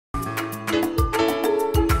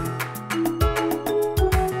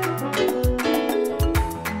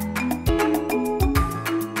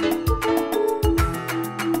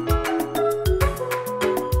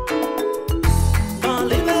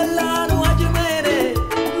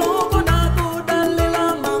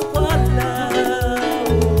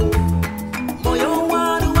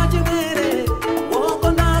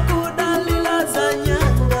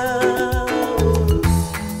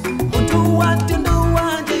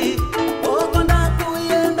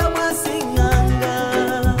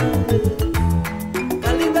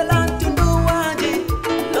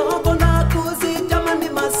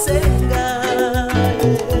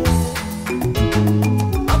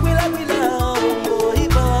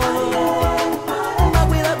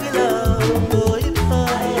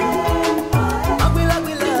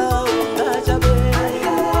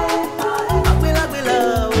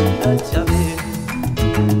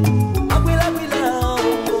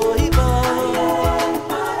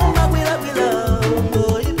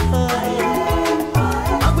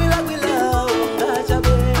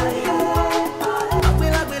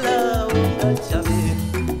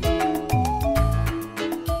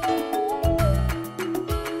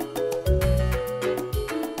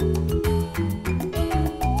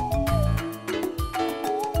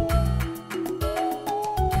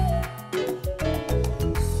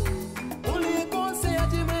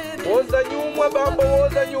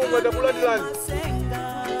Takulandila nyuma, takulandilani.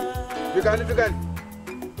 Fikani.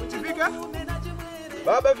 Uchifika?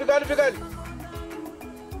 Baba fikani.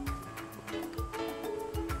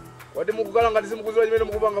 Wadi mukukala ngati simukuzula chimene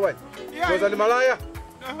mukupanga bwanji. Choza ndi malaya?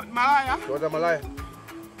 Malaya. Choza malaya.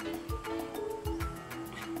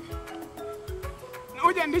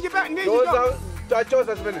 Uja ndichipa.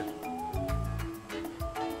 Choza zimene.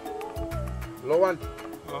 Lowan.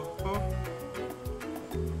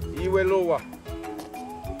 Iwe lowa.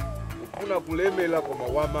 Ufuna kulemela koma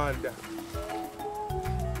wamanda.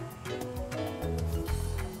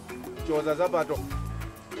 Choza zapato.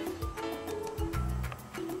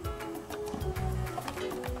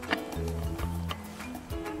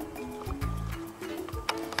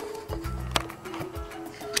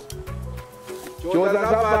 Choza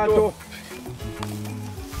zapato.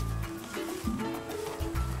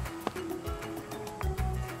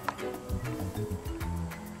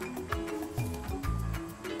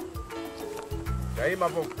 Daima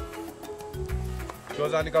po.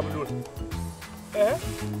 Choza ni kabudula.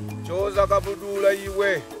 Choza kabudula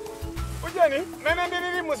iwe. Ujani, nene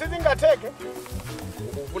ndiri musizingateke.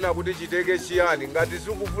 Ukufuna kuti chiteke chiyani ngati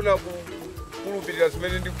sikufuna kulupirira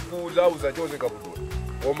zimene ndikukuuza choze kabudula.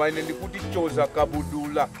 Koma ine ndikuti choza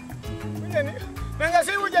kabudula. Ujani, nanga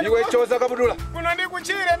si ujani. Iwe choza kabudula. Kuno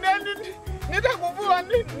ndikuchire nitakuvula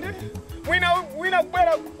wina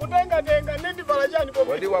kubwera kutenga ndivala chani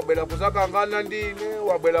popo. Wadi wabwera kuzakangana ndine,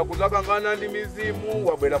 wabwera kuzakangana ndi mizimu,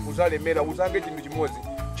 wabwera kuzalemera usange chinthu chimodzi.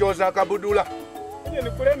 Choza kabudula.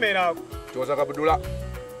 Ujani kulemerako. Choza kabudula.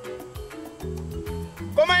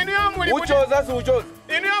 Koma inu yamuli kuti uchoza si uchoza.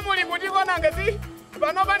 Inu yamuli kuti kona ngezi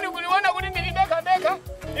panopa ndikuliona kuti ndilideka.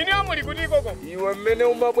 Inu yamuli kuti koko. Iwe mmene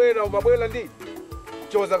umabwera ndi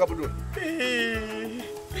choza kabudula.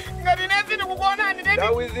 Ngati nezi ndikukuona ndine.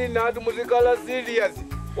 Dawi zina atu muzikala serious.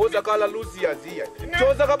 Ozakala Lucius iya.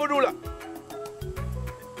 Choza kabudula.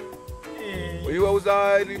 Iwe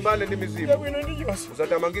uzarimane ndi mizimu. Yabwino ndichosa.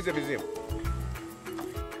 Uzatamangize mizimu.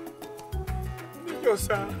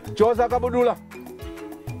 Ndichosa. Choza kabudula.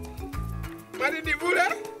 Mari ndivule.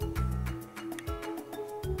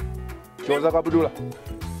 Choza kabudula.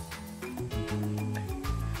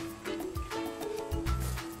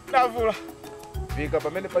 Ndavula. Fika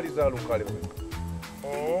pamene paliza lukale pamene.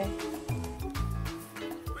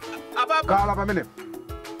 Apa Kala pamene.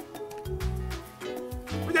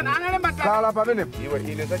 Uja nangale matanda. Kala pamene. Iwe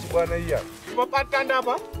ine sachibwana iya. Patanda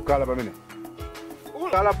apa? Kala pamene.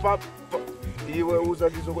 Kala pa iwe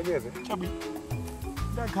uzandizokonyeze. Chabi.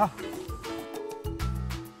 Ndaka.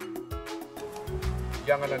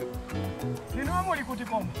 Yangana ni. Inu amuli kuti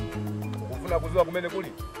koma. Ufuna kuziwa kumene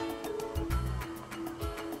kuli.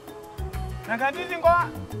 Nakanditi ngoa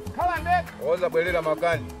khala ndeka. Oza bwerera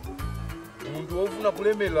makani. Muntu wofuna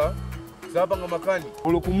kulemela zapanga makani.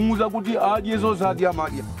 Olokumuza kuti adye zoza adya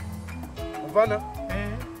amadya. Kufana?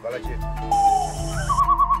 Kala chete.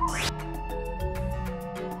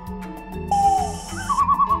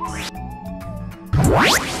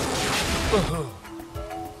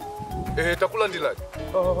 Takulandilani.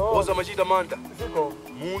 Oza machita manda. Ziko.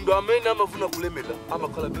 Mundu amene amafuna kulemela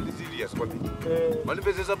amakhala very serious kwambiri.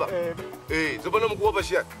 Manipezeza ba. Zobana mukuopa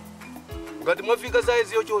shiyani. Ngati mwafika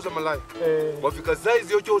size yochoza malaya. Mwafika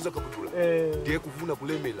size yochoza kabudula. Ndiye kufuna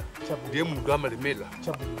kulemela. Ndiye mundu amalemela.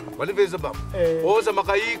 Manipezeza ba. Oza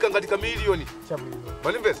makayika ngati kamiliyoni.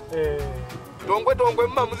 Manipezeza. Tongwe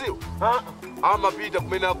mmamuziyo. Amapita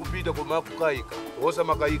kumene akupita koma akukayika. Oza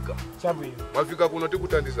makayika. Mwafika kuno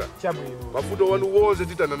tikutandiza. Mafuto wanu wonse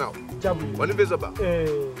titana nawo. Manipezeza ba.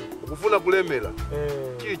 Ukufuna kulemela.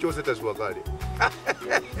 Chili chose taziwa kale.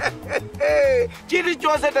 Chili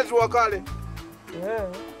chose taziwa kale.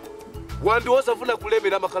 Wandu osafuna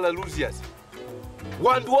kulemela amakhala Lucius.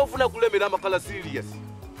 Wandu ofuna kulemela amakhala serious.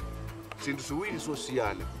 Sindu siwiri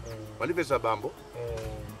sosiyana. Manipezeza bambo.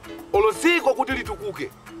 Olosiko kuti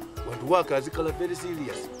litukuke. Wandu wake azikhala very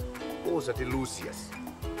serious. Osati Lucius.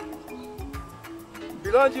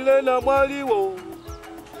 Bilanjile na mwaliwo.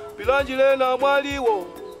 Bilanjile na mwaliwo.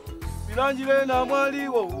 Bilanjile na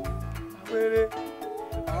mwaliwo.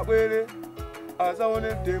 Abwele.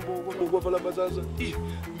 Azaone tembo kwa pala masanza.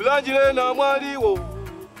 Bilanjile na mwaliwo.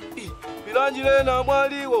 Bilanjile na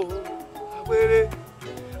mwaliwo.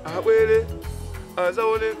 Abwele.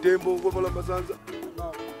 Azaone tembo kwa pala masanza.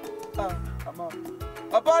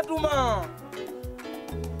 Apatuma.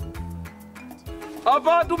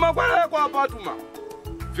 Apatuma kwa apatuma.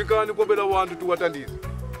 Fikani kobela wandu tuwatandize.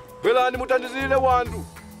 Belani mutandizile wandu.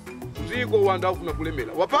 Uziko wandu afuna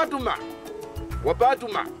kulemela.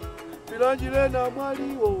 Wapatuma. Bilanjile na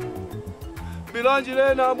mwaliwo.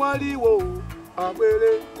 Bilanjile na mwaliwo.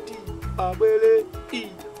 Abwele.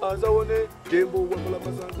 azaone tembo wamala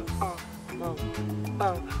masanza.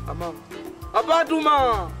 Mama.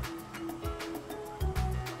 Abatuma.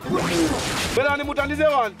 Bela ni mutandize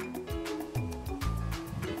wantu.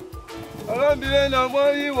 Alambile na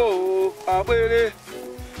mwaliwo. Abwele.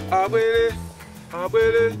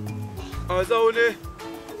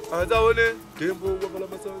 Azaone tembo wamala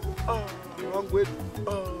masanza.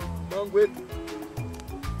 Mangwetu.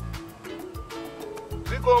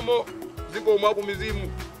 Zikomo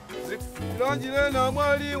akumizimu. Ilanjile na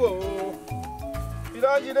mwaliwo.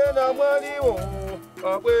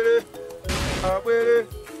 Abwele.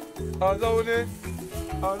 Azaone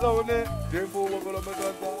tembo wamala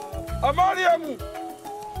masanza. Amaliamu.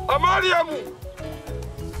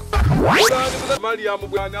 Mariamu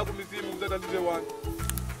bwana akumizimu mzatandize wanu.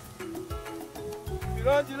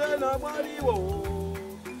 Bilanjile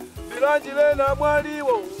na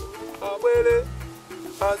mwaliwo. Abwele.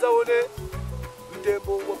 Azaone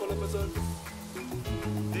tembo wamala masanza.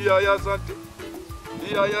 Iya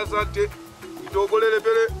sante. Itogolele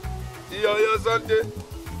pele. Iya sante.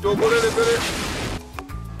 Itogolele pele.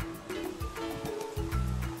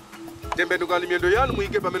 Tembe tukali miendo yanu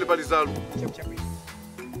muike pamene pali zalu. Chapi.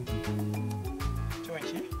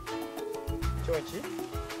 Chochi.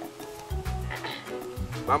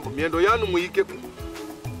 Mambo miendo yanu muike ku.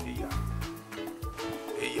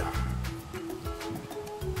 Iya.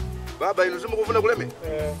 Baba inu simu kufuna kuleme?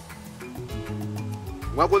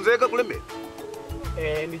 Mwakonzeka kuleme?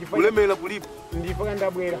 Ndikifanya. Kulemela kulipo. Ndifaka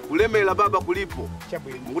ndabwera. Kulemela baba kulipo.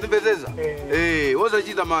 Chabwino. Mukundipezeza? Woza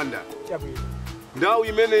chita manda. Chabwino. Ndau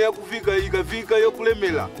imene yakufika ikafika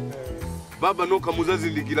yokulemela. Baba noka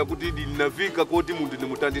muzazindikira kuti idi ninafika koti muntu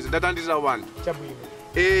nimutandiza. Ndatandiza wantu. Chabwino.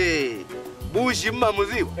 Bushi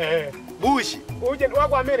mmamuziwa? Bushi. Uje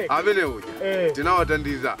wako America? Amene uja.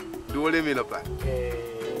 Tinawatandiza. Ndiwolemela pale.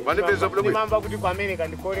 Wanipeza bule. Nimamba kuti kwa America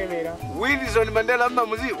ndikolemera. Wilson Mandela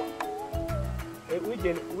mmamuziwa?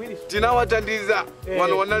 Wilson. Tinawatandiza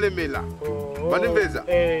wano wanalemela. Wanipeza?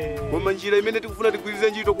 Koma njira imene tikufuna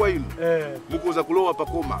tigwirize ntchito kwa inu. Mukuza kulowa pa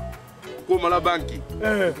koma la banki.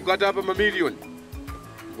 Kukata hapa mamilioni.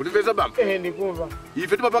 Munipeza bamba? Ndikumva.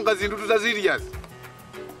 Ife timapanga zinthu za serious.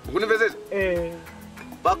 Munipezeza?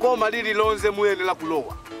 Pakoma lili lonze muyenera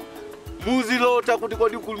kulowa. Muzilota kuti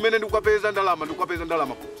kodi kumene ndikukapeza ndalama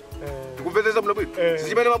kuti. Tikumpezeza muna bwino?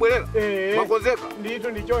 Sizimene mabwerera? Mwakonzeka?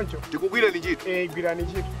 Ndito ndichoncho. Tikugwira ni ntchito? Gwirani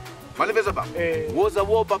ntchito. Manipeza baba? Woza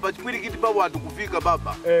wopa pa chipwirikiti pa wanthu kufika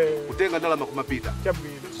baba. Kutenga ndalama kumapita.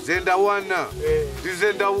 Chabwino. Zenda wana.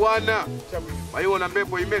 Tizenda wana. Chabwino. Maiona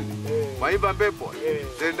mpepo imene? Maimba mpepo?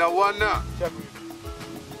 Zenda wana. Chabwino.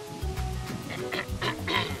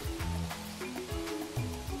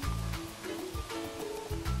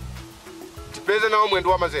 Tipeze nawo mwendo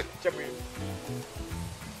wa mazene. Chabwino.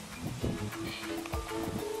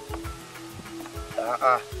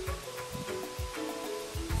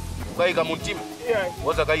 Kaika muntima?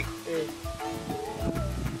 Woza kaika.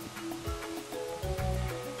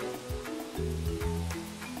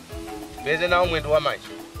 Tipeze nawo mwendo wa maji.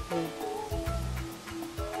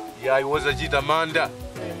 Yayi woza chita manda.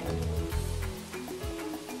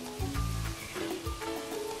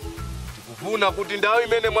 Tikufuna kuti ndawo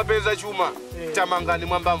imene mwapeza chuma. Chamangani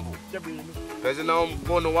mwambamvu. Chabwino. Peze nawo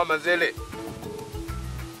mkono wa mazele.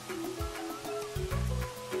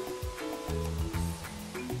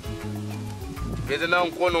 Peze nawo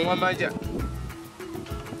mkono wa manja.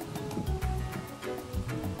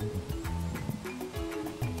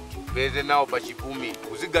 Peze nawo pachipumi.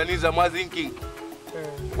 Kuziganiza mwa thinking.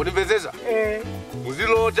 Kunipezeza?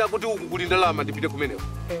 Muzilota kuti uku kuli ndalama ndipite kumeneko.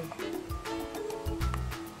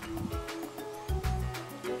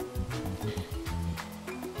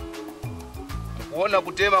 Kuona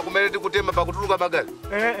kutema kumene tikutema pakutuluka magazi.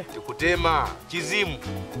 Tikutema chizimu.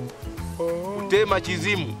 Kutema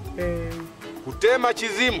chizimu. Kutema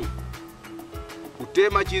chizimu.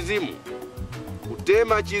 Kutema chizimu.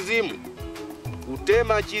 Kutema chizimu.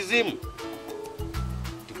 Kutema chizimu.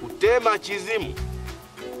 Tikutema chizimu.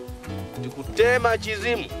 Tikutema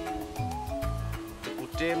chizimu.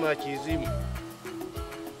 Tikutema chizimu.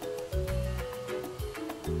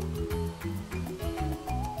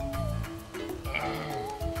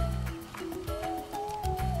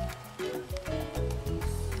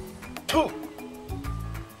 Tu.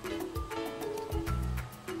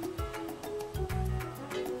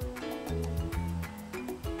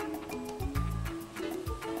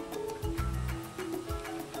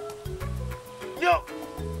 Yo.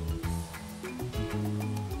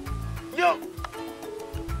 Yo.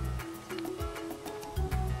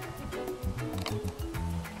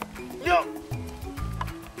 Yo.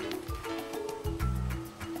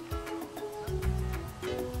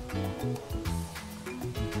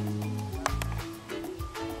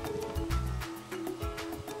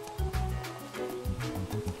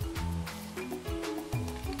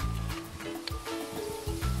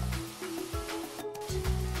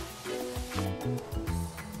 Inu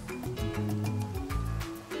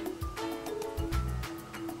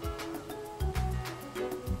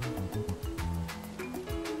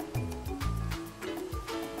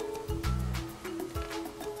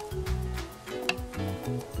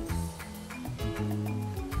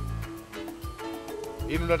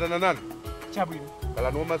natana nani? Chabwino.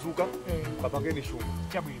 Kala no mazuka? Kapakeni shumu.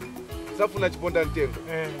 Chabwino. Safuna chiponda ntengo.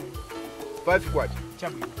 5 kwacha.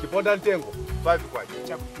 Chabwino. Chiponda ntengo 5 kwacha.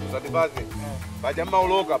 Chabwino. Usatibaze. Baja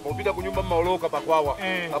mauloka, popita kunyumba mauloka pakwawa.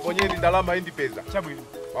 Aponyeni ndalama indi pesa. Chabwino.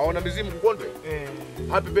 Waona mizimu kukondwe?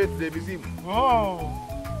 Happy birthday mizimu. Oh.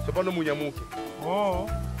 Sopano munyamuke. Oh.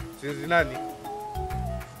 Sinzi nani?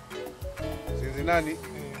 Sinzi nani?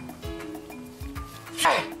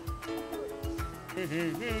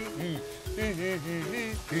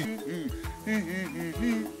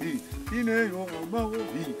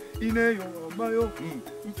 Ineyo amayo,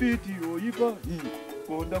 mfiti oyipa,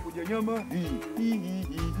 konda kuja nyama.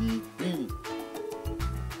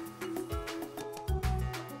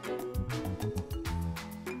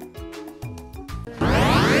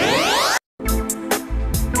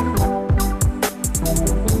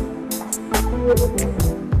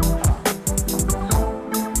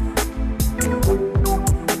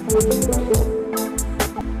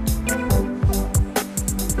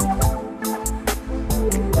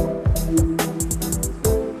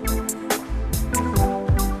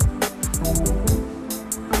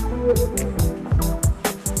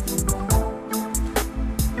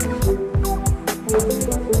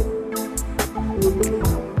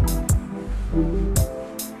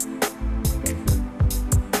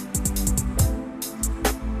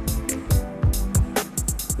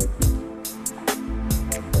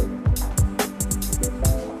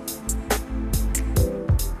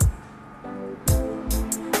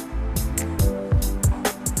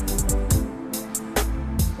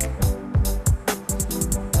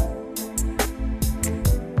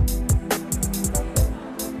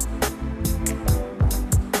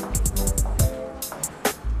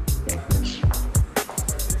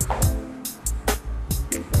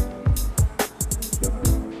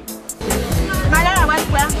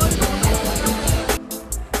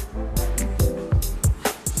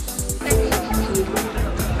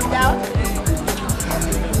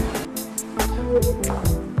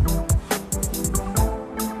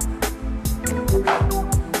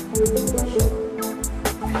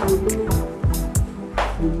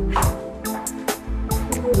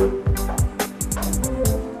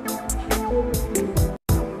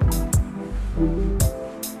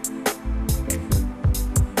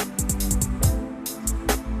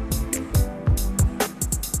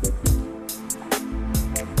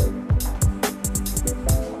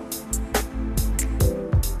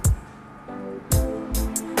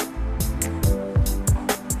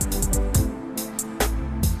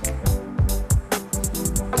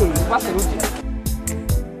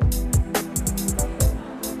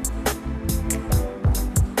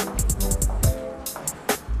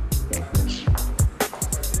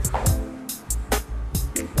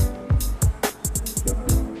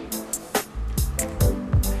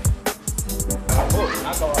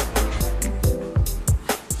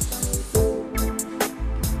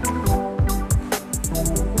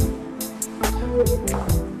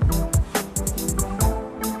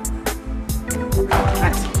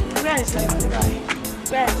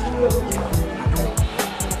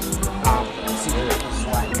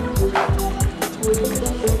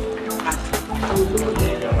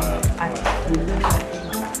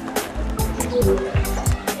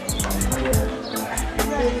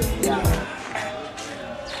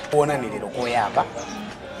 Ona nililo koyamba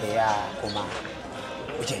ya koma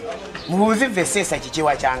uche muzi vesesa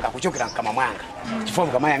chichewa changa kuchokera kama mwanga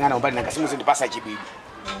chifomu kama yangana umbali na kasimu zindipasa chibibi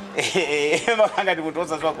makanga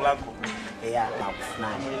ndikutoza zwa kulako ya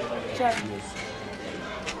makufunani yes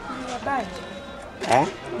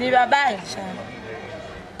ni babaye sana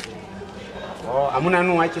amuna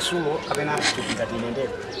nu achisulo kapena chipinza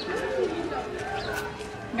tinendeko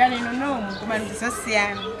ngani nono kuma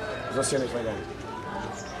ndisosiyana zosiyana fanya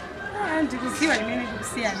ndikuziwa imene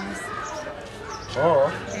ndikusiyana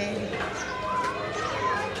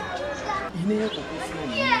ine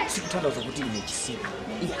kukufuna sikutandaza kuti ine chisipo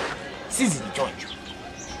iya sizi nchoncho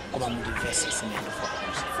koma mundivese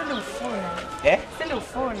sinyandofotokoza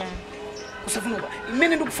sindikufuna kusafuna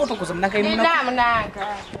imene ndikufotokoza mnanga inu mnanga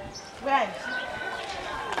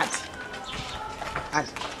ati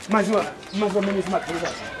maziwa mene zimakhalira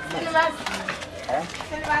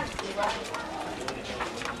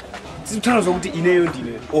Sinthandiza ukuthi ineyo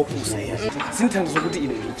ndine opusa yazi. Sinthandiza ukuthi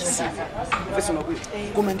ine ndichisiwe. Bese unakuthi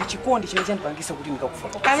koma ndichikondi chine chandipangisa kuti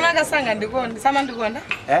ndikakufa. Amunanga sanga ndikonda, sama ndikonda?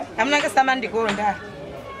 Amunanga sama ndikonda.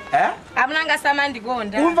 Amunanga sama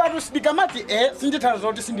ndikonda. Kumva tusidikamati sindithandiza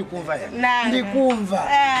kuti sindikumva ya. Ndikumva.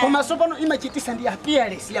 Koma sopano imachitisa ndi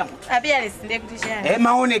appearance yamu. Appearance ndekuti chani?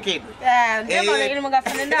 Maonekedwe. Ndiyamaonekele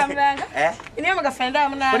mukafanenda amunanga. Ine mukafanenda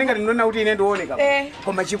amunanga. Kodi ngati ndinoona kuti ine ndioneka.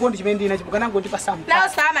 Koma chikondi chimene ndina chibukanango ndipasamu. Nawo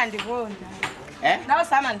sama ndikonda. Nawo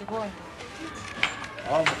sama ndikonda.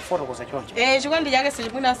 Foto kosa choncho. Chikondi chake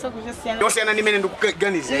sichibwina sokuchosiyana. Yosiyana ndimene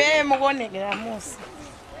ndikuganiza. Zimene mukuonekera musa.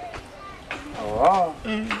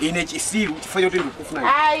 Ine chisiru chifanya kuti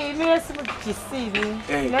ndikufuna. Ayi, mimi sikuchisiru.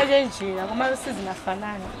 Noje njira, koma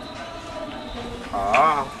sizinafanana.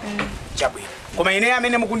 Chabwino. Koma ine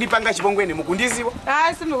amene mukundipanga chipongwene mukundiziwa?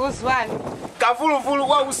 Sindikuzwani. Kavuluvulu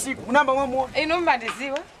kwa usiku kunamba mwamuona. Inomba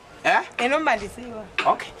ndiziwa. Inomba ndiziwa.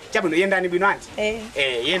 Okay. Chabwino yendani bwino anti?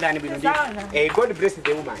 Yendani bwino ndi. God bless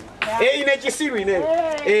the woman. Ine chisiru ine.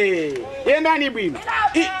 Yendani bwino.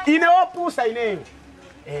 Ine opusa ine.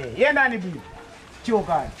 Yendani bwino.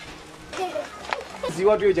 Chiokani.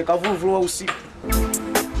 Ziwa tuyo je kavuluvulu wa usiku.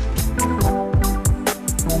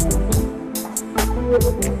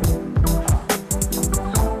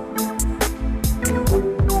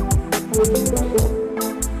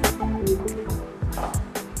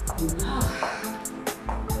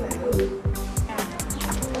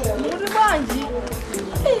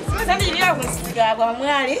 Kwa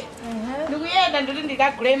mwali ndikuyenda ndoti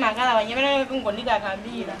ndikagule makala wanyemera kungondika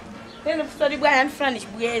kambira nene fusori bwana ndifuna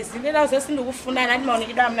ndichibwezi nenda uzasi ndikufunana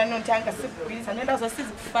ndimaonekedwa amna nontanga sikugwisa nenda uzasi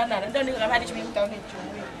zikufanana ndio ndikabati chimwe mtaone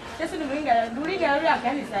chomwe sisi ndulinga yali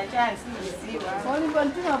aganisa chance ndiziwa Oni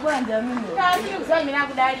kontima bwanja mimi. kasi kuzwa mina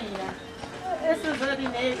kudalira esi zoti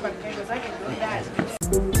ne kwa kego zake ndodali.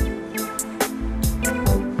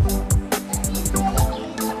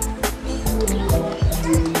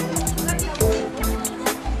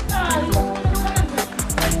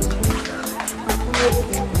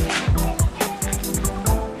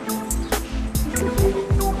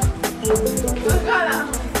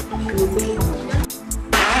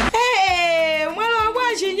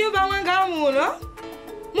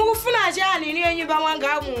 Mukufuna chani niyo nyumba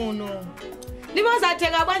mwanga muno. Ndipo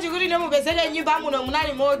zateka bwanji kuti nemupezeke nyumba muno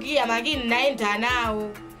munali mogiya makini naenda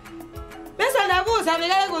nawo. Besa ndakuza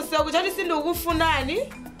ndikale kusiya kuti sindikufunani.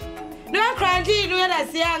 Ndakranti inu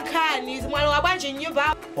yadasiyankhani mwalo wa bwanji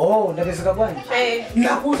nyumba. Ndapezeka bwanji?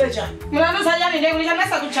 Ndakuza chani? Munanusa chani ndekuti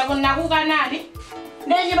chamasa kuchako nakuka nani?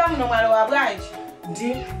 Nyumba muno mwalo wa bwanji.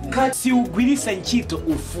 Ndi ngati ugwirisa ntchito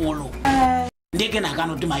ufulu. Ndeke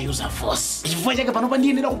nakano ti my user force. Chifukwa chake panopa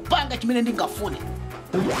ndiyenera kupanga chimene ndingafune.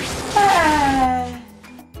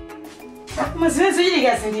 Muziwezi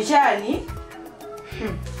chilika zindi chani?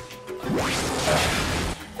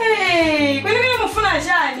 Kwene mufuna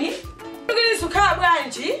chani? Kwene sukhala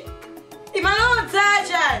bwanji? Imalodza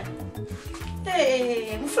chani?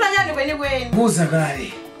 Mufuna chani kweni? Buza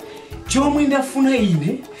kale. Chomwe ndafuna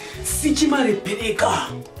ine sichimalephereka.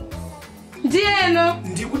 Ndieno.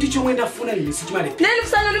 Ndikuti chomwe ndafuna ine sichimalephereka. Nani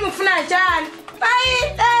kusana ndimufuna chani?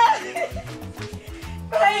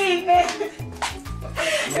 Paine.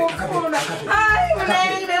 Mufuna.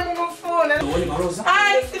 Munayime mukufuna. Uone maloza.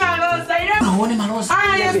 Si maloza. Uone maloza.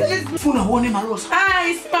 Funa uone maloza.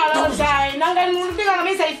 Si maloza. Nanga nulipika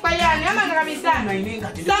kamisa ifayani. Ama kamisa.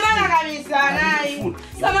 Samana kamisa.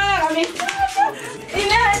 Samana kamisa.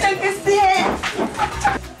 Ine nkisiye.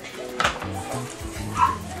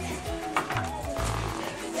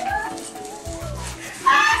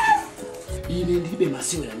 Ine ndibe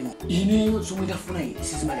masiwera nimo. Ine zomwe ndafuna ine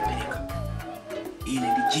sizimalephereka.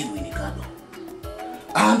 Ine ndi genuine kado.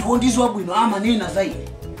 Anthu ondizwa bwino amanena za ine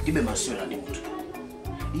ndibe masiwera ndi munthu.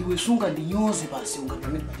 Iwe sunga ndinyoze pasi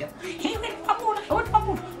ungatonera paja.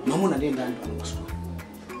 Mamuna ndienda ndi pano masuwa.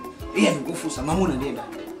 Iye ndikufusa mamuna ndienda.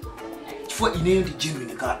 Chifukwa ineyo ndi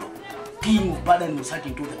genuine kado. King of Badan Musati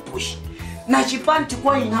into the bush. Na chipanti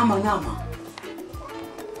kwa inama nama.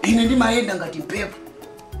 Ine ndimayenda ngati mpepo.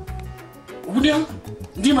 Ukudianga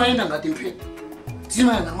ndimayenda ngati mpepo.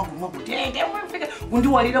 Simayanga makuti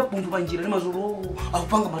undiwalira pundu panjira nemazolo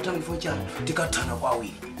akupanga matanga ifo chana tikathana kwa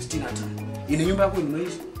awiri sitina thana. Ine nyumba yako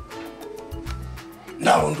inoizi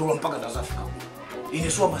ndawo ndolo mpaka ndazafika kuno. Ine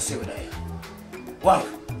suwa masewera ya wangu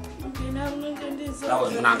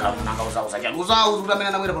nanga uzauza chani uzauza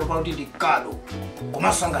utamena namwera pano kuti ndikado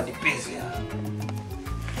kumasanga ndipeze ya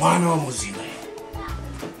mwana wa muzinga ya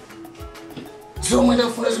zomwe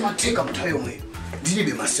ndafuna zimatheka muthawi yomweyo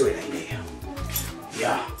ndilibe masewera ineya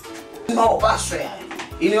ya maopaso ya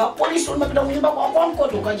ine wapolisi unapita kunyumba kwa kwako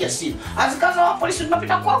ndokaja sina azikaza wapolisi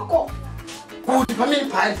unapita kwako Kuti pamene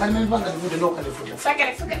panga ndivute ndokalifuta.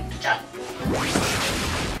 Sakere.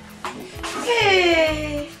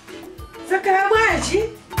 Sakara bwanji?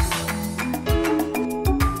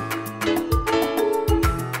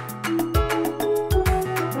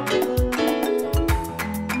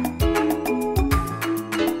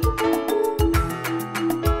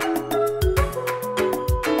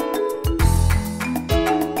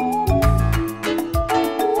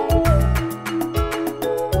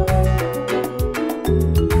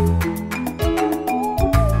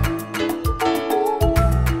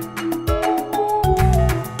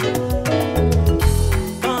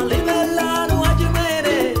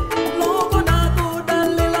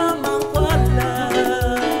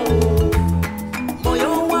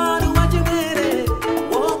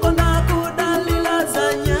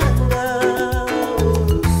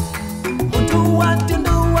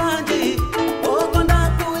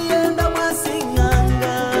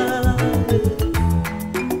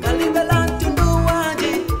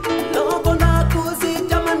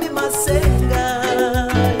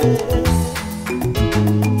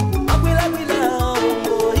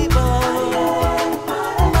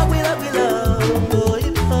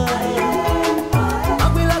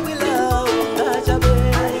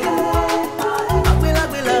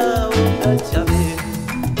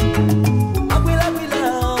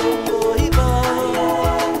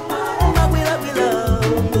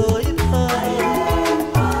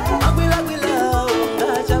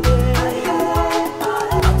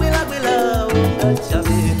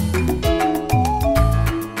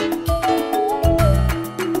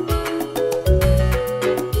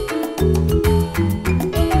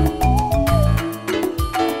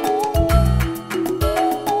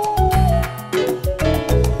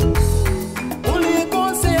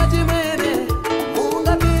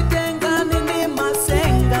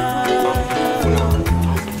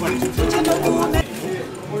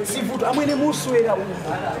 Amwene muswera umu.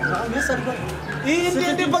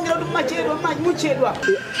 Ndi pangira kuti muchedwa.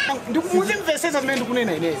 Ndikumutimvesesa zimene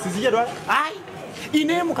ndikunena ine. Sizichedwa? Hayi.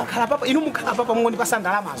 Ine mukakhala papa, inu mukhala papa mngoni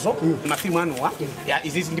pasandalamazo. Mafimu anuwa. Ya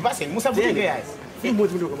izizi ndipase musavutike yayi.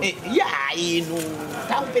 Imodzi ndoko. Ya inu.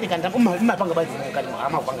 Takupereka ndapanga bazi kali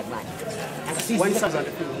amapanga nani.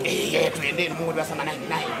 Anga tuende mngoni pasamana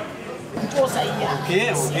naye. Mposa iya.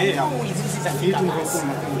 Okay.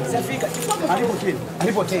 Zafika.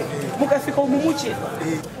 Alipoteni. Mukafika umumuche.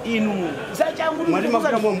 Inu. Zachangu mwalimu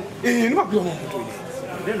akira momu. Nimakula momu tu.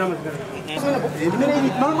 Nenda mazikana.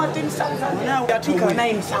 Mama 10,000. Yatika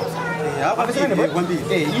 9,000. Hapa pesa kwambi.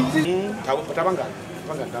 Hizi tabanga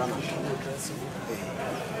ndalama.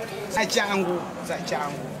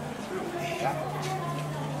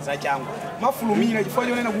 Zachangu. Mafulumira chifukwa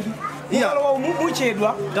chonena kuti mukalowa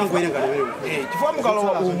muchedwa Tangu ine ngale wewe. chifukwa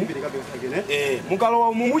mukalowa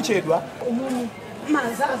umuchedwa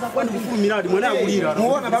mazaza Kwani kufulumira adi mwana akulira.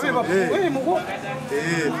 muona pamene papo mukuona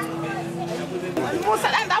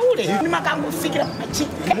musalanda ule nimakangufikira pachi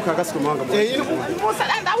Mukakasi kumanga.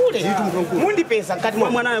 musalanda ule mundipesa kati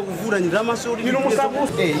Mwana yakuvura ndalama sori. ino musabu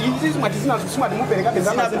izi mwati simati mupereka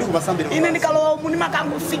pesa Zinazo ndikubasambira. ine ndikalowa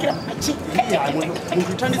nimakangufikira pachi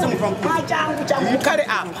Mukuthandize muthu wamkulu. changu mukale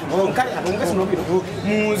apa ungesinobiro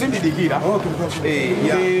muzindidikira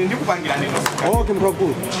ndikupangira neno Okay muthu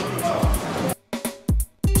wamkulu.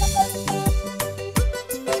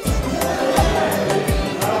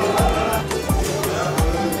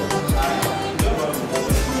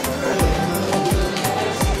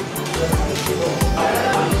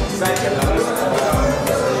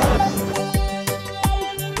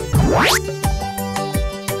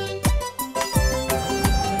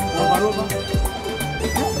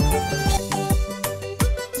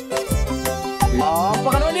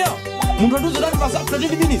 Muntu aduzo dali pasa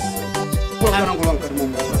 30 minutes. Kulangana ngolanga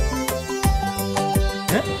mumu.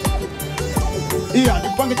 Iya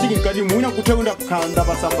ndipange chiki ngati muina kuthewenda kukhanda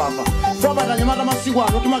pasambamba. Soba tanyamata masiku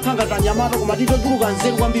ano timakhanga tanyamata koma titoduluka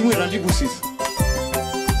nzeru kwambiri mwera ndibusisa.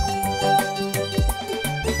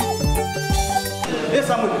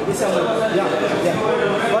 Samuel. Ya.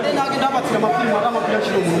 Wale na kidaba tira mafimu kama pia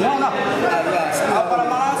chilo mumu. Unaona? Hapa la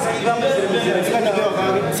marasi ngambo zikani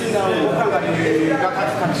kwa sina ukanga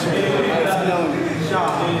kakati kanso. Sina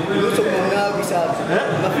Luso mwana bisa.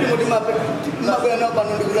 Mafimu ndi mabwera na pano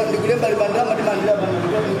ndikulemba libandama ndimandira pano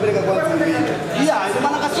ndipeleka kwa kumi. Iya,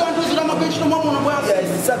 maana kasio ndo zira mabwe chilo mumu unaboya. Ya,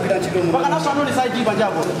 sabira chilo mumu. Baka naso ndo saidi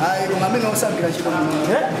banjabo. Ai, koma mimi no sabira chilo mumu.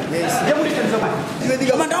 Yes. Je muri tenzo mali.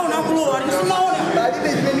 Ndiga mandao na kulo, alisimnaona. Alibe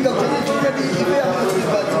ndiga kwenye chukadi ibe ya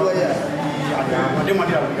mtibazi waya. Ndio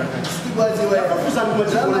mali ya mtibazi waya. Kufuza ndo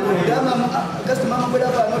dama customer mambo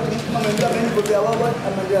hapa not mama ndio amenipokea wao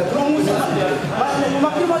amandia.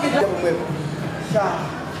 Mapimo kidogo.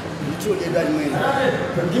 Mchude ndani mwenu.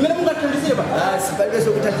 Ngimene mungathandizire ba. Basi palibe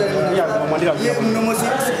sokuthandizana mwana. Ya kumwandira. Ye mno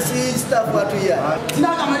si staff watu ya. Sina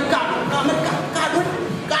kama kadwe.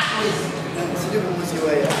 Sidi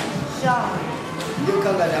kumuziwa ya. Ndio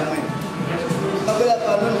kanga na mwenu. Kabla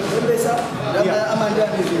pano ndembesa na amanda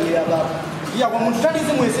ndivyo ya baba. Ya kwa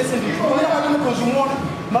mutalize mwesese ndi. Kuna watu mkonzumona.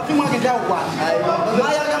 Mapimu yake ndio kwa.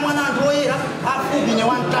 Maya kama mwana ndoyera afu binye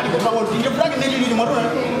wantali kwa wote. Ile flag nili mwadona.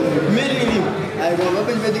 Meli Ayo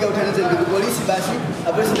baba nimedika utanze ndi polisi basi.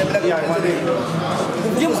 Apesi ndabira kutanze.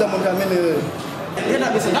 Kufuza muntu amene wewe. Ndena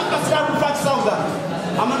bese nakasira ku 5000.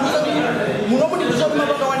 Amanduza ni munomudi kuzoma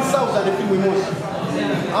baka 1000 fimu imoja.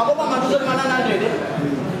 Abo mama manduza manana ndede.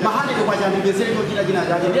 Mahali kwa jambo bezeli kwa kila jina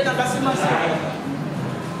lake. Ndena kasima sana.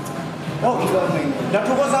 Okay,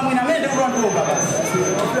 ndatukoza mwina mende kulondoka basi.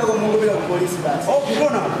 Ofika kwa Mungu bila polisi basi. Okay,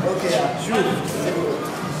 bona. Okay, sure.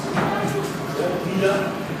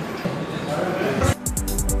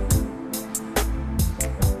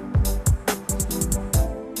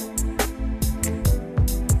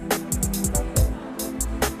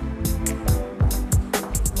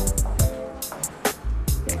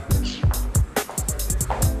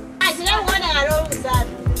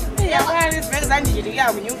 Ndijirikia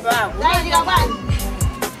kunyumba hapo. Ndajira kwani?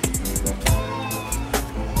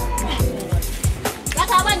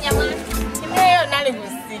 Kaka wanya mwana. Leo nali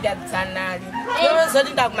kusida tsanali. Leo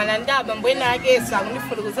zoti ndakumana ndaba mbwena yake sa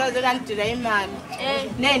kunifuna kusaza ndira imani.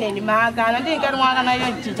 Nene ni makana ndikati mwaka nayo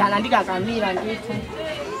njijana ndikakamira ndithu.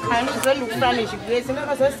 Kandi zolukufana chigwezi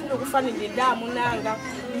ngaka zosilo kufana ndindamu nanga.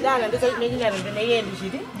 Ndana ndizo nenyana ndineyende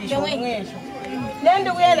chiti ndishomwesho.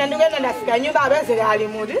 Nende kuyena ndikuyenda ndafika nyumba abezeka ali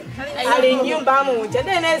muti ali nyumba muja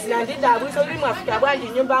nene zinandidabwisa kuti mwafika bwanji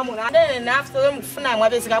nyumba muno nene nafuso mkufuna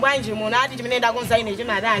mwabezeka bwanji muno ati chimene ndakonza ine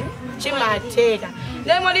chimatani chimatheka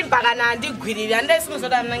nemoti mpaka nandigwirira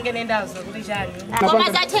ndesimuzoda mnange nendazo kuti chani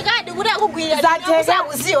koma zathekadi kuti akugwirira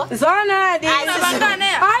zakuziwa zonadi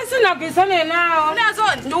ayi sinagwisane nawo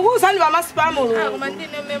ndikuwuzani pamasipamulu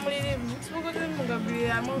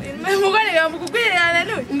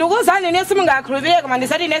ndukuzani nesi mungakhulupirire koma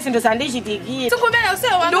ndisati nezinto zandichitikire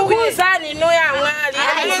ndukuzani noya mwali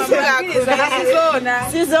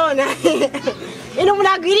sizona ino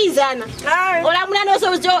munagwirizana olamula nonse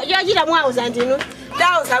yochita mwauza ndinu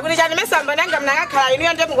tauza kuti chani mesamba nanga mnakakhala inu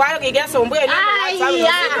yonde mungwalo kigeso mbwenu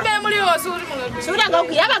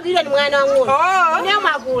siutangagwira amagwirira ni mwana wang'ono ine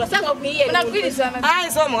makula sangagwirire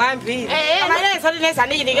ayi so muhambire amayina isati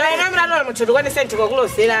nezandichitikira ino mlalola muthutukwane sentiko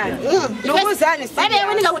kuloserani ndukuzani babe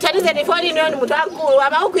ndingakuthandize nefoni ino ni munthu wakulu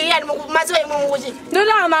amagwirira ni maziwa imukuchi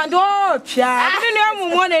ndolama ndopya kuti niyo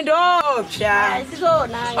mumone ndopya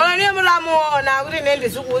ola niyo mulamuona kuti ine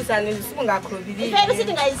ndizikuwuzani ndisimungakhulupirire ife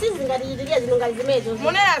sitingayisizingatiyitikia zinongazimezo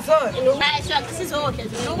muneyazo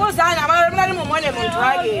ndukuzani amalo mlali mumone munthu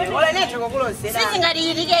wake ola netheko kulosera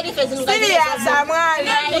sizingatiyitikia ife siriyasa mwali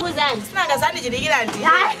sinanga zandichitikira ndi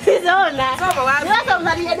sizona somo wami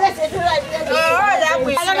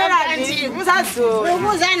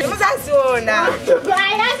musazona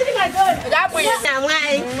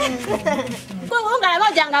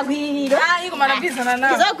ungalabojanga gwiriro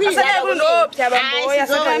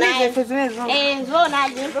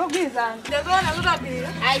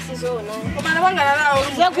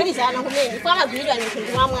zogwirizana kumene kwamagwirirwa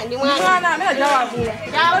ndi mwana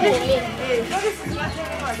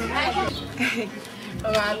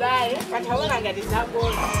Wallahi, patawona ngati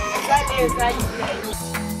zabona. Zadeza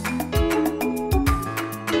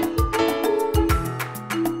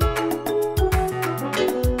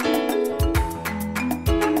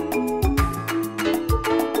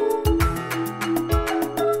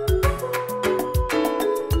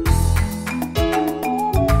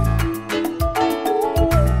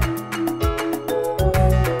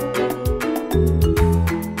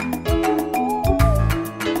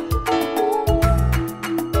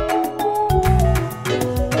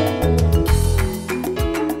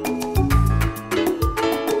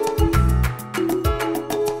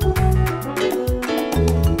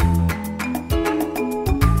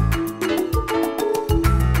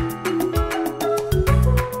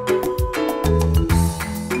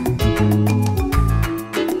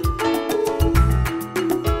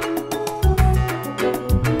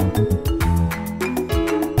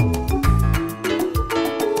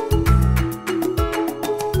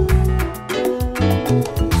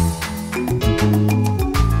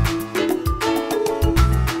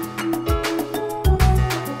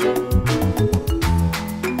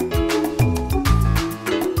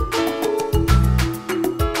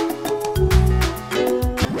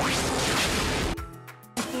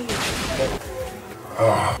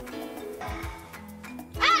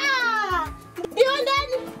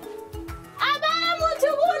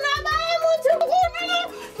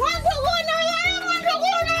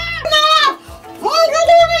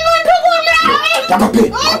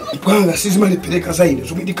tapape bwanga sizimalipeleka zaidi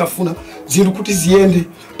zomwe ndikafuna zinthu kuti ziyende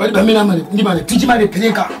pali pamene ndimale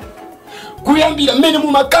tichimalipeleka kuyambira mmene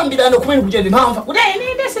mumakambirana kumene kuchende mphamva kuti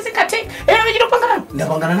ine sizikatheka chitopangana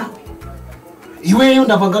ndapangana nawo iweyo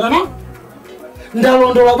ndapangana nawo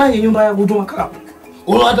ndalondola bwanji nyumba yako kuti umakhalako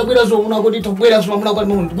ulo atabwera zomuna kuti tabwera zomuna kwati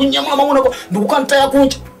mamuno kunyamula mamuna ko ndikukantaya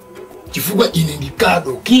kunja chifukwa ine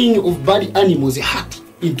ndikado king of bad animals heart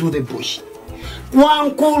into the bush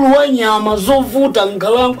wankulu wa nyama zovuta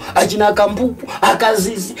ngalango achina kambuku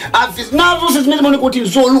akazizi afisi nazo sizimene mone kuti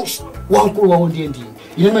zolusa wankulu wawo ndiye ndiye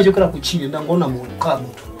ine machokera kuchile ndangona munthu khala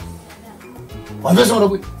munthu wamvesa mwana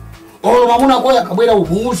bwe olo mamuna koyo akabwera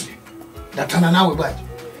umuzi ndathana nawe bwaji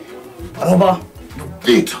panopa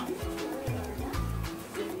ndikupita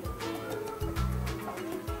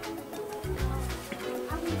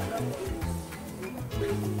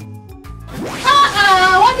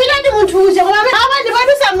wapilandi munthu uja koma apa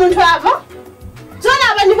ndipadusa munthu apa zona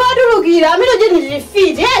apa ndipadulukira amene je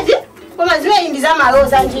ndilifiti eti koma ziwe imbi za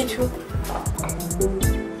maloza ndithu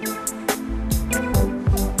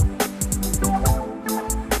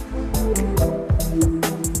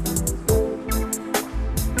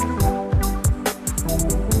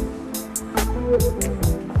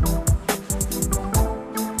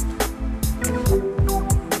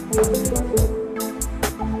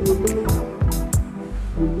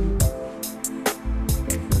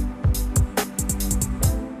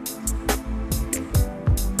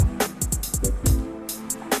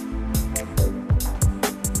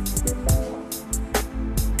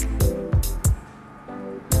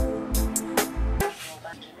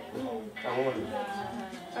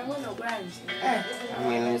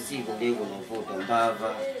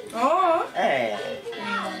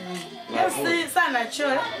That's not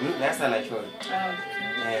natural. That's when I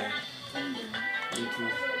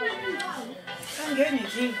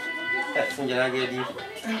get it.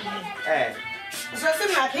 So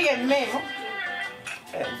I'm not picking me.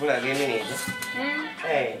 Full again.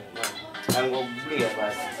 Hey, I'm going to be a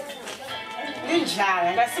bus.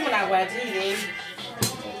 That's someone I want to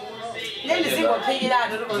let me see what pick it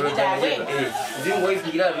out of the way. Didn't wait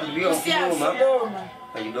to get out of the room.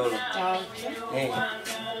 You don't know. Hey.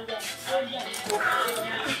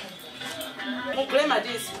 Problema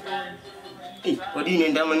disso. Kodini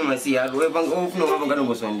ndamani masiya webanga ofuna wabanga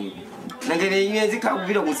nomoswandi. Nangene inezi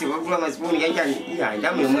kakuvira kusiba kula masipuni yanjani ya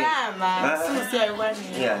ndamwe mwe. Mama, sisi ayibani.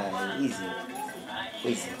 Yeah, easy.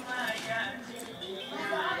 Easy.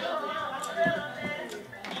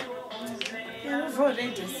 Vole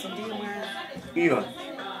ndisindimwa. Iyo.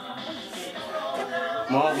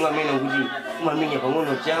 Mawagula mena kuti kumamenya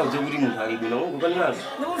pang'ono chawo zokuti munthu alibe nawo kukanyazo.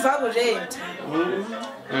 Ndumva kulenta.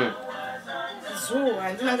 Zuwa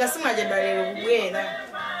ndinanga simajebalero kubwera.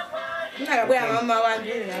 Ndakabwera mama wangu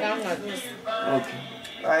nakamwadusa. Okay.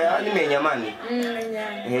 Aya nimenya mani.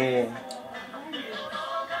 Menya.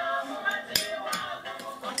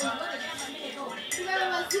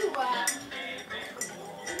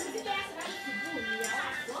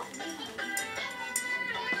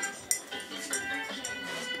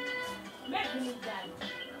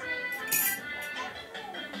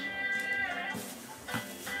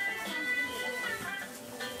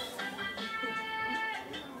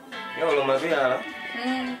 Yo lo mavia.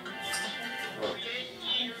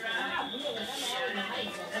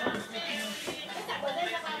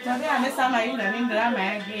 Mavia amesema yule ni drama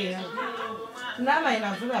yake. Drama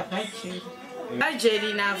inavura pache. Ajeli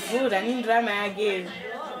inavura ni drama yake.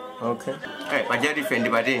 Okay. Baja defend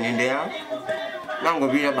bade ninde ya. Nango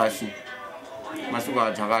bila basi. Masuka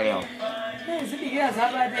atakale yao. Zipigira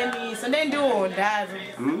zabade ni so ndio ndazo.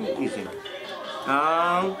 Ise.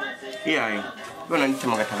 Yeah. Bona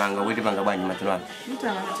nitamaga tabanga wete banga banyi matulwa.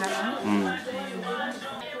 Nitamaga tabanga.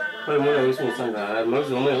 Wale mwana wewe usanga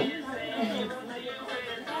maluzi omwe.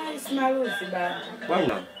 Maluzi ba.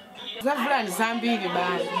 Wana. Zavula ndi zambiri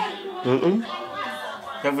bani.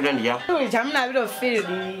 Zavula ndi ya. Jamna biro field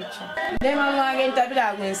icho. Ndema mwange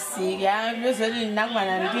ntabira kwensiri, anbizoli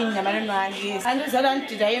nakwana ndinya maneno ange. Andizala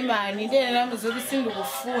ntida imani, ndena muzoli sindu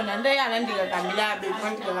kufuna, ndayana ndikakamilabe,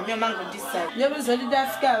 kwandikakamya mango disa. Ndebuzoli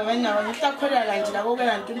dafika abana batakholera kanjira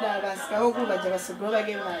kokela ntunda abasika okuba jabasogroba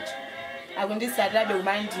ke macho. Akundisadabe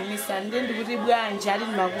kumandimisa ndikuti bwanje ali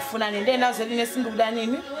makufuna ndena zoli nesindu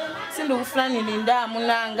kudanini. Sindu kufuna nini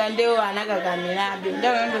ndamunanga ndewo anakakamirabe.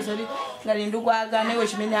 Ndawo ndozoli ngali ndukwaga newe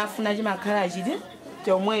chimene afuna chimakhala chiti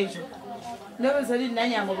chomwecho. Ndabo zali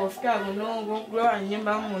nanyamba kufika kunongo kulowa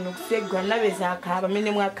nyumba muno kusegwa nabeza akaba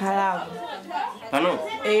mene mwakalako. Ano?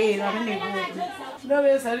 Pamene kuko.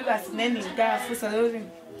 Ndabo zali basineni ngafu saloni.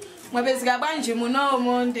 mwapezeka bwanji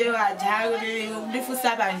munomo ndewajali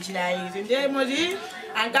ndifusa banjira izi ndemoti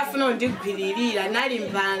angafuna undigwiririra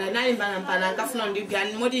nalimbana mpana angafuna undigwira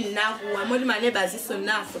moti nakuwa moti manebaziso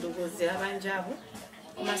nafudukozera banjabo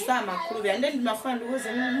masaa makulu bya ndimafuna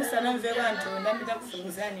ndikuze musanamve kwantu ndambita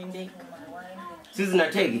kufukuzani ndeka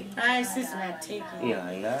sizinateki sizinateki ya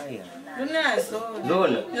Lunazo.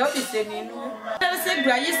 Zona. Yobise nino.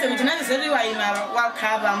 Sebra yise kuti nazeli waima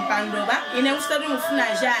wakhaba mpandoba ine usitatu mufuna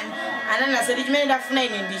jani anana seli chimene ndafuna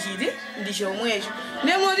ine ndichiti ndichomwecho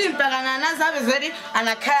nemuri mpakana nazabe zeli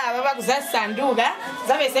anakhala baba kuzasanduka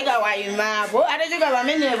zabe seka waimapo atachika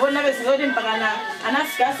pamenepo nabe zoti mpakana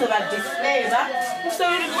anafika so ba display ba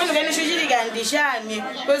usitatu kuti kene chichilika ndishani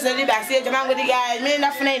kozeli basi chamango diga imene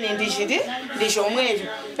ndafuna ine ndichiti ndichomwecho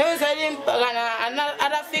nezeli mpakana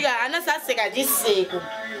atafika anasaseka jiseko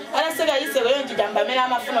anaseka jiseko yonje jambamela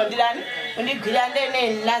amafuna ndilani undigwira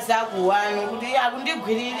ndene nazakuwano kuti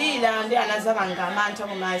akundigwiririra ndi anazabangamantha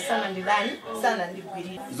koma sana ndilani sana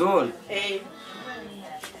ndigwirira zona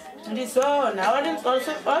ndizona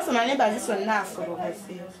also manebaziso nafu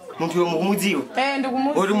lokasi muntu yomumudziwa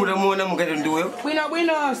ndikumudziwa uri muramuona mukati ndiweyo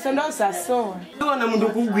bwino sendosasowa zona muntu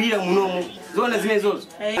kugwira munomu zona zimene zozo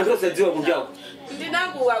antosadziwa kunjako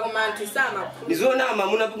ndinakuwa kumantu sama ndizona ama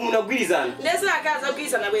munagwirizana ndesakaza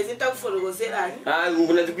kuyisana bwezi ntakufolokoserani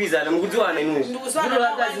munazigwirizana mukudziwana inuyo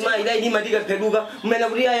ndozima idai nimatika peduka mmene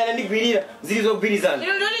kuti aya anandigwirira zili zogwirizana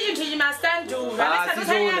ino ndoni chinthu chimasanduka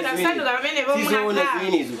ndisatosanyanga kusanduka pamene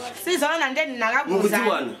pomunakhala sizona ndeni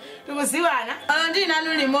nakakuziwana tikuziwana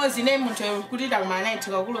ndinanu limozi ne munthu kutita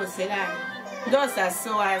kumanaithika kuloserani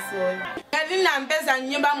ndosasowasoya ngati nampeza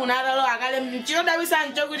mnyumba munalalo akale chirodawisa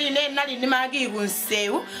ncho kuti ine nali ndimaki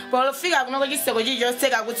kunsewu polofika kunoko chiseko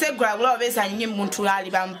chichoseka kutsegula kulopeza nye munthu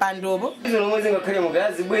ali pampandopo izo nomwezi ngakhale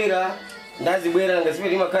mukazibwera ndazibwera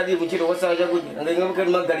ngasipeti makhadi kuchito kwasawa chakudya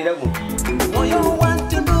angaimakati magalira kuno moyo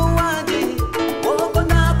wantu nduwandi woko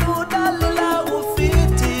nakudalila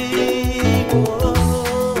ufiti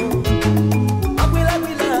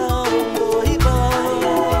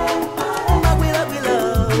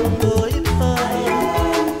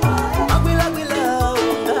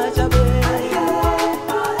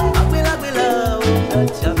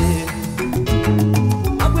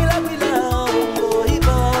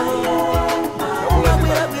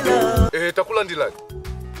takulandilani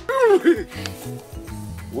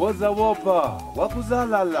woza wopa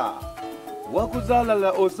wakuzalala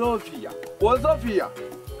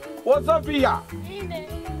osofia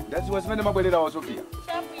ndasi wasimene mabwerera osofia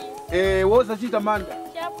woza chita manda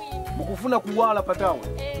mukufuna kuwala patawe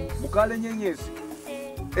mukale nyenyesi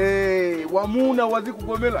wamuna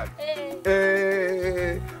wazikugomelani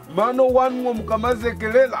mano wanwo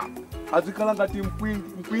mukamazekelela azikala ngati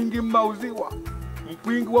mpwingi mmauziwa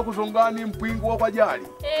mpwingi wa kuzongani mpwingi wa kwajali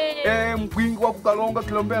mpwingi wa kukalonga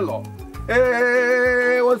kilombelo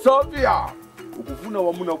wasofia ukufuna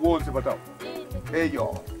wamuna wonse patawo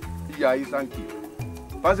eyo iya thank you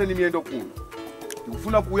pase ni miendo kuno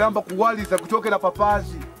ukufuna kuyamba kuwaliza kuchokera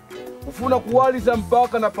papazi ufuna kuwaliza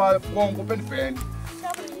mpaka na pa kongo penipeni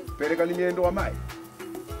pereka ni miendo wa mai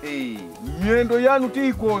miendo yanu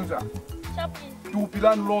tiikonza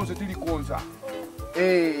tupilanu lonse tilikonza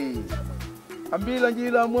ambila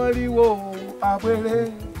njila mwaliwo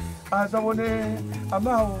abwele azabone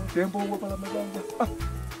amao tembo wapala mazanga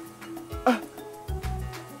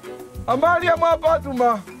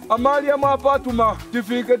Amalia mwapatuma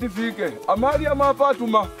tifike Amalia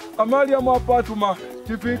mwapatuma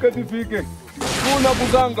tifike tikufuna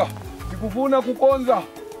kuzanga tikufuna kukonza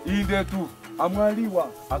inde tu amwaliwa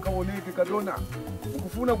akawoneke kadona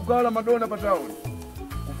ukufuna kukala madona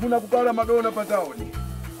pataoni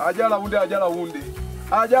ajala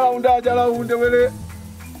unde wele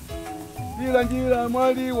bila njila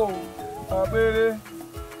mwaliwo abele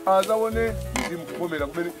azawone ndimkukomera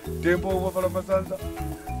kumene tembo wapala masanza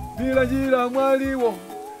bila njila mwaliwo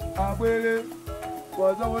abele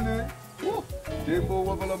wazawone tembo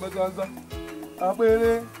wapala masanza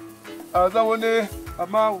abele azawone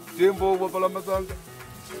amau tembo wapala masanza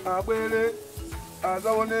abele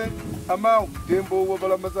azawone amau tembo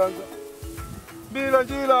wapala masanza bila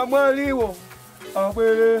njila mwaliwo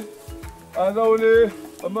abele azawone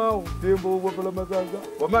amau tembo wapala masanza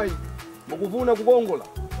wamai mukufuna kukongola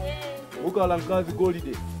mukala nkazi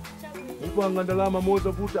golide mupanga ndalama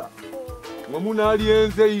moza puta mwamuna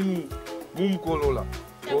aliyense inu mumkolola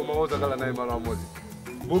koma oza kala naye malo amozi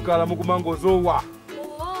mukala mukumangozowa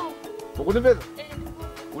mukunipeza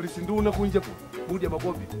kuli sinduna kunjepo mudya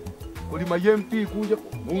makombi kuli mayempi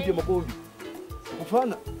kunjepo mudya makombi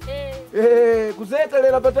kufana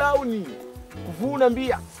kuzekelera patauni kuvuna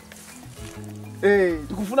mbia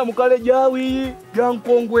tikufuna mukale jawi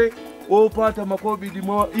jankongwe opata maCovid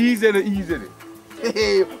mwa izele.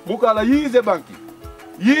 Mukala yize banki.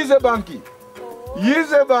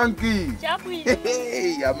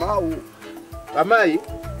 Yamau. Amai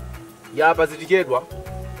yapa zitichedwa.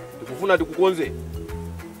 Tikufuna tikukonze.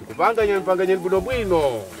 Tikupanganya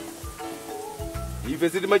bwino. Ife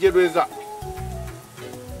sitimachedweza.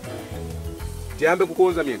 Tiambe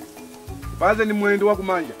kukonza mieni. Paze ni mwendo wa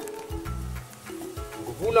kumanja.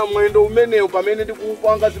 Tikufuna mwendo umene pamene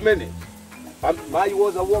tikupanga zimene. Mai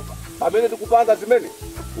woza wopa. Pamene tikupanga zimene.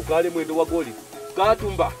 Ukale mwendo wa goli.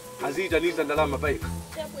 Katumba azitanisa ndalama paika.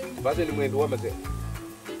 Paze ni mwendo wa mazee.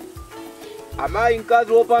 Amai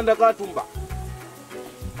nkazi wopanda katumba.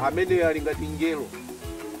 Amene alingati ngelo.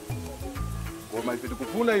 Koma ife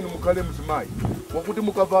tikufuna inu mukale mzimayi wakuti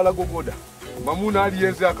mukavala gogoda mamuna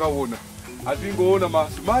aliyense akaona azingoona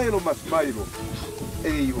masmailo.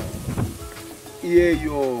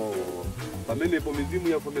 Eyo pamenepo mizimu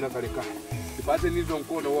yafomera kalekale tipate nizo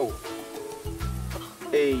mkono wao.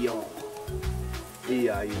 Eyo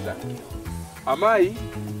iya izaki amai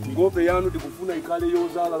ngope yanu tikufuna ikale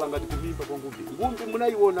yozala langati kumimba kwa ngumbi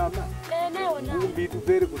munaiona ama naona ngumbi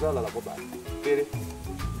tupere kuzala lako basi pere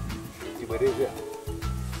tibwereze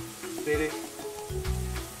pere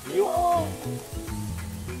yo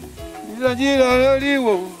njira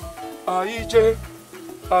liwo aiche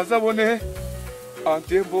azabone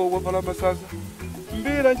antembo wapala masaza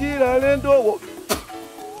mbira njira lendowo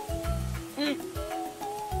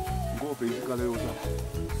ngope izikale yozala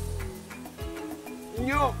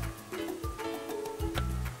nyo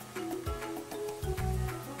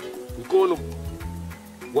mkono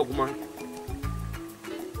wakumanga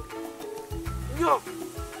nyo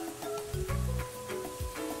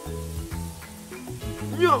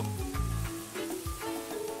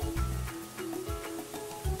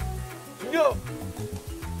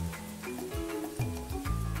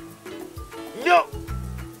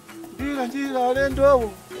njira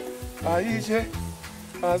lendowo aiche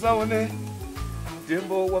azabone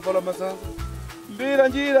tembo wapala masaza mbira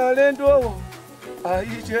njira lendowo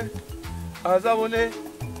aiche azabone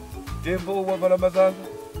tembo wapala masaza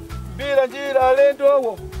mbira njira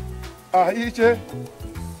lendowo aiche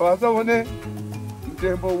azabone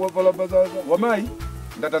tembo wapala masaza wamai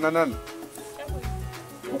ndatana nani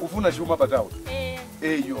ukufuna shuma patawe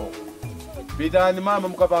eyo bidani mama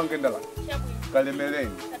mukapange ndala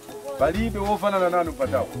kalemeleni balibe wofanana nanu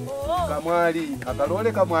patawe kamwali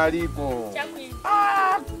akalole kamwaliko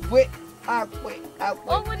akwe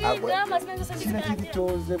china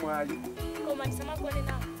chilichoze mwali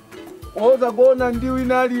oza gona ndiwi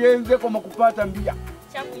nali yenze kwa makupata mbia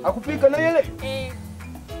akupika na yele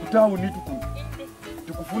kutawu ni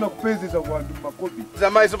tukufuna kupezeza wandu makobi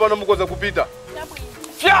zamai sobano mukoza kupita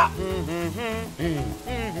fya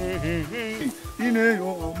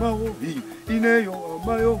ineyo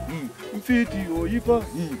amayo mfiti oipa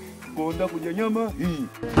bonda kunyanyama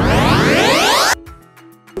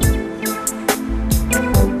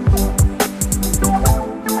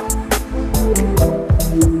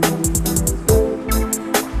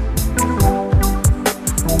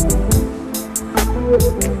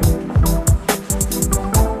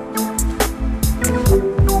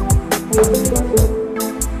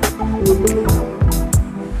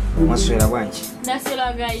Maswera wanchi.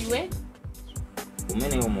 Nasela gaiwe.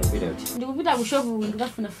 Umene umubira uti. Ndikupita kushovu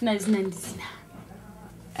ndikafuna zina ndizina.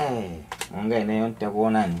 Monga ineyo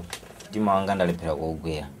ntakuonani. Tima wanga ndalepera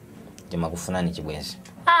kuugwera. Tima kufunani chibwezi.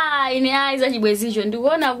 Ine aiza chibwezi icho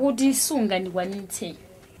ndikuona kuti sunga ndikwanitse.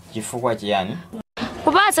 Chifukwa chiyani?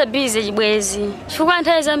 Kupatsa busy chibwezi. Chifukwa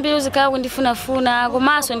nthawi zambiri uzikhala kundifunafuna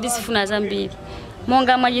komanso ndisifuna zambiri.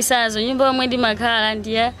 Monga mwachisazo nyumba yomwe ndimakhala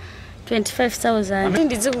ndiya 25,000.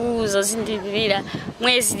 Ndizikuuza zindipirira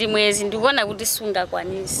mwezi ndi mwezi ndikuona kuti sunga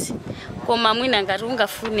kwanisi. Koma mwina ngati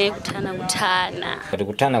ungafune kutana. Ngati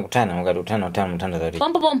kutana ngati utana mutanda zati.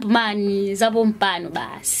 Pompo mani zapo mpano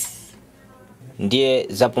basi. Ndiye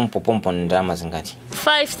zapo pompo ndalama zingati?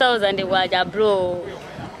 5,000 kwacha bro.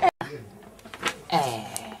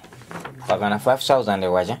 Pakana 5,000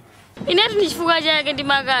 kwacha? Inetu ni chifukwa chake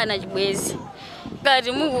ndimakana chibwezi.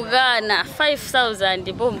 Ngati mukukana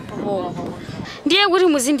 5,000 pompo. Ndiye kuti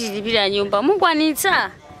muzindilipira nyumba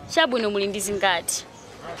mukwanitsa chabwino muli ndi zingati?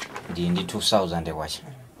 Ndi 2,000 kwacha.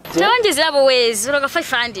 Tawonjezerapo wezi uloka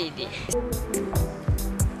 500.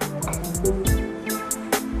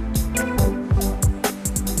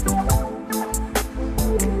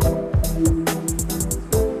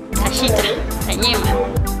 Tashita tanyema.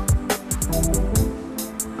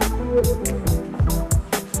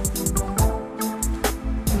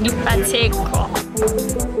 Nipateko.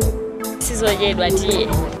 sizochedwa tiye.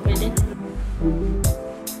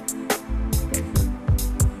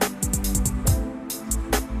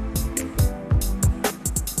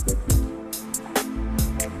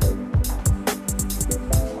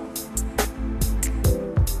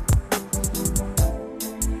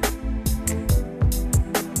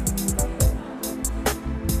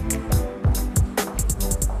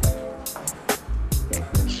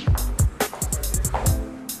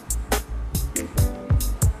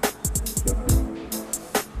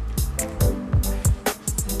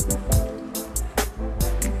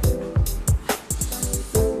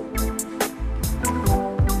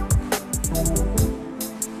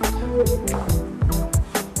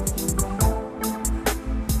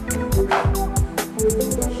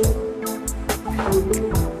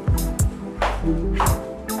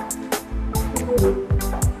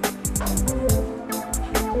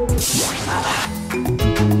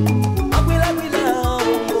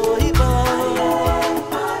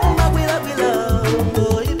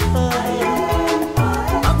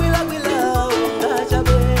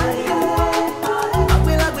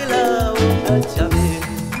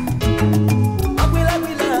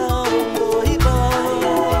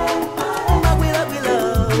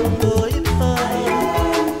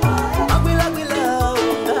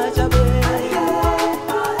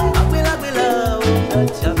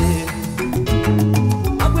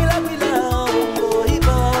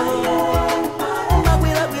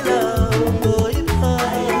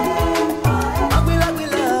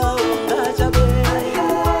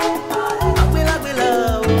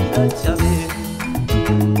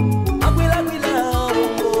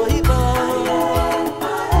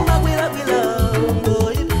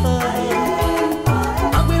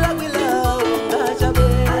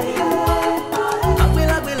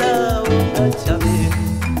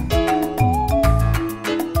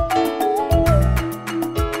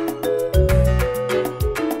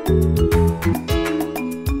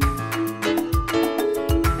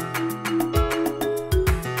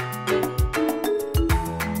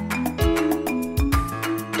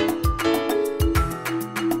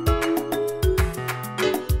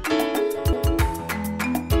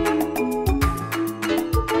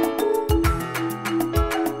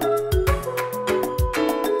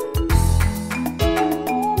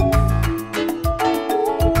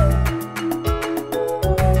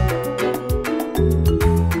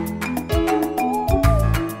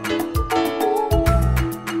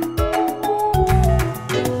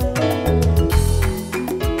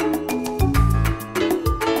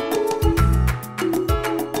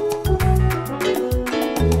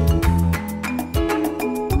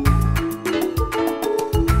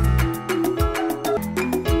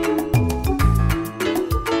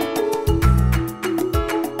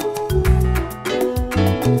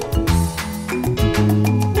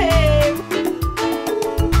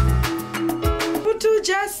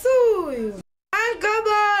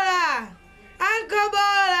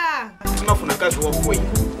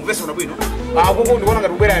 Akuko ndikuona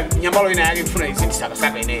ngati ubwera nyambalo ina yake kufuna izinti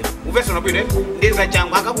saka ineyo. Uvese unabwino ndeza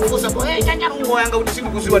changu akakufusa ko chanyango yanga kuti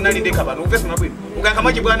sindikuziwa nali ndekha pano. Uvese unabwino. Ukayankha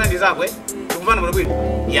machibwana ndizakwe. Ndikuvana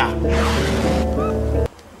unabwino. Ya.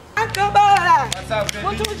 Akabala.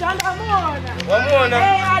 Muntu jandamuona. Wamuona?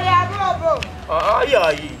 Ali agobo.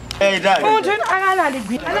 Ayi. Dad. Muntu anali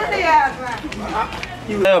gwira. Anali yapa.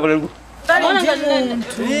 Ayo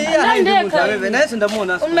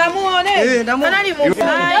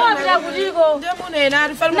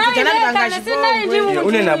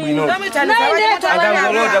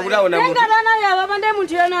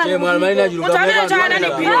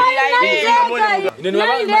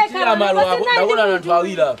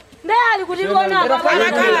Ndali kuti kona baba.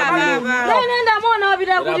 Nenda mona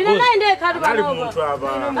wapita kuti nende khatu baba.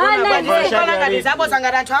 Ana ndikona ngati zabo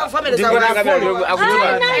sangara anthu akuvomereza kuti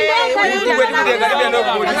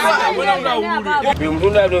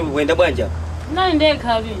wenda bwanja. Nende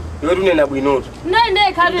khatu. Iwe tunena bwinoto.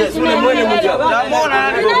 Nende khatu sine mwene muja.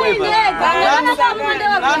 Ndamona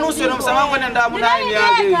nanu sio msamango nenda mudai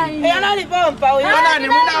yake. Anali pompa uyo. Nani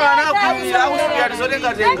mwina wanakuya au sio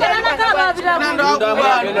alizoleka tenga. Nando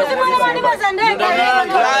akuba.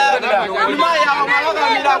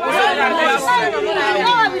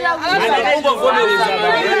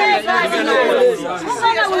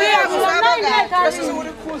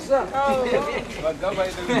 Magamba